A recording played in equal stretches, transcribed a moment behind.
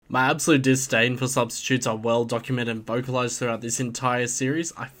My absolute disdain for substitutes are well documented and vocalized throughout this entire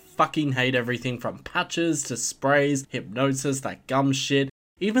series. I fucking hate everything from patches to sprays, hypnosis, that gum shit,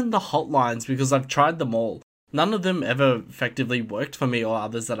 even the hotlines, because I've tried them all. None of them ever effectively worked for me or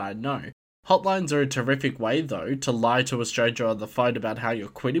others that I know. Hotlines are a terrific way though to lie to a stranger on the phone about how your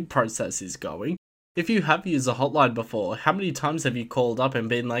quitting process is going. If you have used a hotline before, how many times have you called up and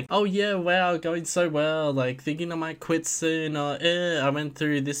been like, oh yeah, wow, going so well, like thinking I might quit soon, or I went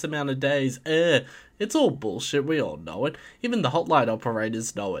through this amount of days, It's all bullshit, we all know it. Even the hotline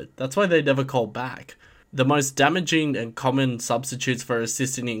operators know it. That's why they never call back. The most damaging and common substitutes for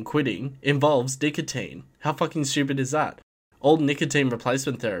assisting in quitting involves nicotine. How fucking stupid is that? All nicotine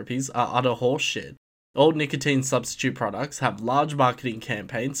replacement therapies are utter horseshit. All nicotine substitute products have large marketing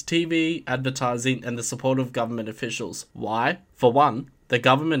campaigns, TV, advertising, and the support of government officials. Why? For one, the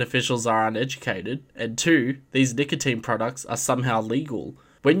government officials are uneducated, and two, these nicotine products are somehow legal.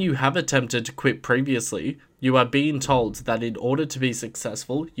 When you have attempted to quit previously, you are being told that in order to be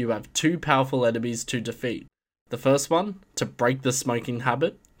successful, you have two powerful enemies to defeat. The first one, to break the smoking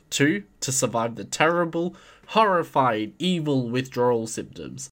habit. Two, to survive the terrible, horrifying, evil withdrawal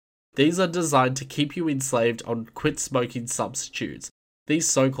symptoms. These are designed to keep you enslaved on quit smoking substitutes. These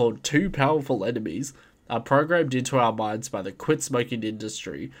so-called two powerful enemies are programmed into our minds by the quit smoking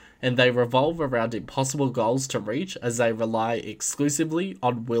industry, and they revolve around impossible goals to reach as they rely exclusively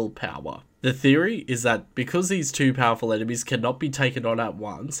on willpower. The theory is that because these two powerful enemies cannot be taken on at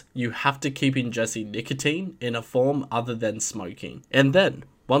once, you have to keep ingesting nicotine in a form other than smoking. And then,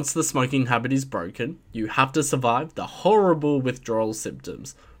 once the smoking habit is broken, you have to survive the horrible withdrawal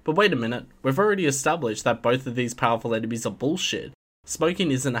symptoms. But wait a minute, we've already established that both of these powerful enemies are bullshit.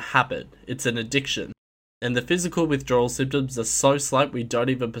 Smoking isn't a habit, it's an addiction. And the physical withdrawal symptoms are so slight we don't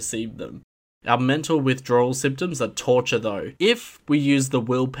even perceive them. Our mental withdrawal symptoms are torture though, if we use the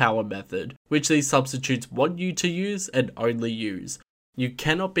willpower method, which these substitutes want you to use and only use. You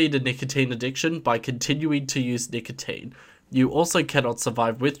cannot beat a nicotine addiction by continuing to use nicotine. You also cannot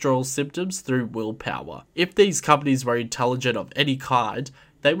survive withdrawal symptoms through willpower. If these companies were intelligent of any kind,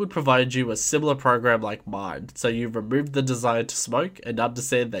 they would provide you a similar program like mine, so you remove the desire to smoke and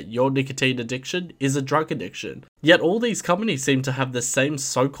understand that your nicotine addiction is a drug addiction. Yet all these companies seem to have the same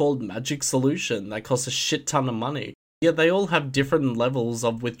so-called magic solution that costs a shit ton of money. Yet they all have different levels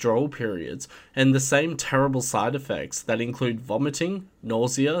of withdrawal periods, and the same terrible side effects that include vomiting,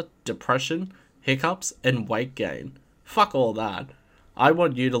 nausea, depression, hiccups, and weight gain. Fuck all that. I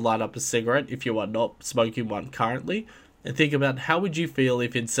want you to light up a cigarette if you are not smoking one currently, and think about how would you feel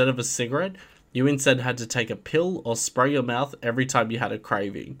if instead of a cigarette, you instead had to take a pill or spray your mouth every time you had a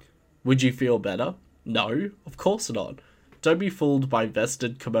craving. Would you feel better? No, of course not. Don't be fooled by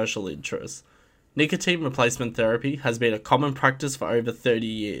vested commercial interests. Nicotine replacement therapy has been a common practice for over 30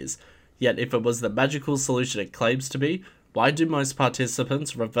 years, yet if it was the magical solution it claims to be, why do most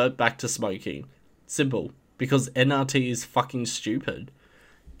participants revert back to smoking? Simple, because NRT is fucking stupid.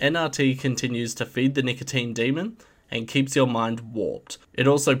 NRT continues to feed the nicotine demon, and keeps your mind warped. It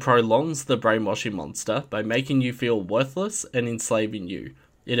also prolongs the brainwashing monster by making you feel worthless and enslaving you.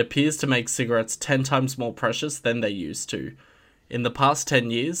 It appears to make cigarettes 10 times more precious than they used to. In the past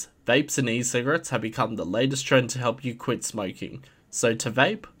 10 years, vapes and e-cigarettes have become the latest trend to help you quit smoking. So to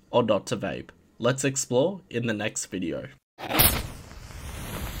vape or not to vape? Let's explore in the next video.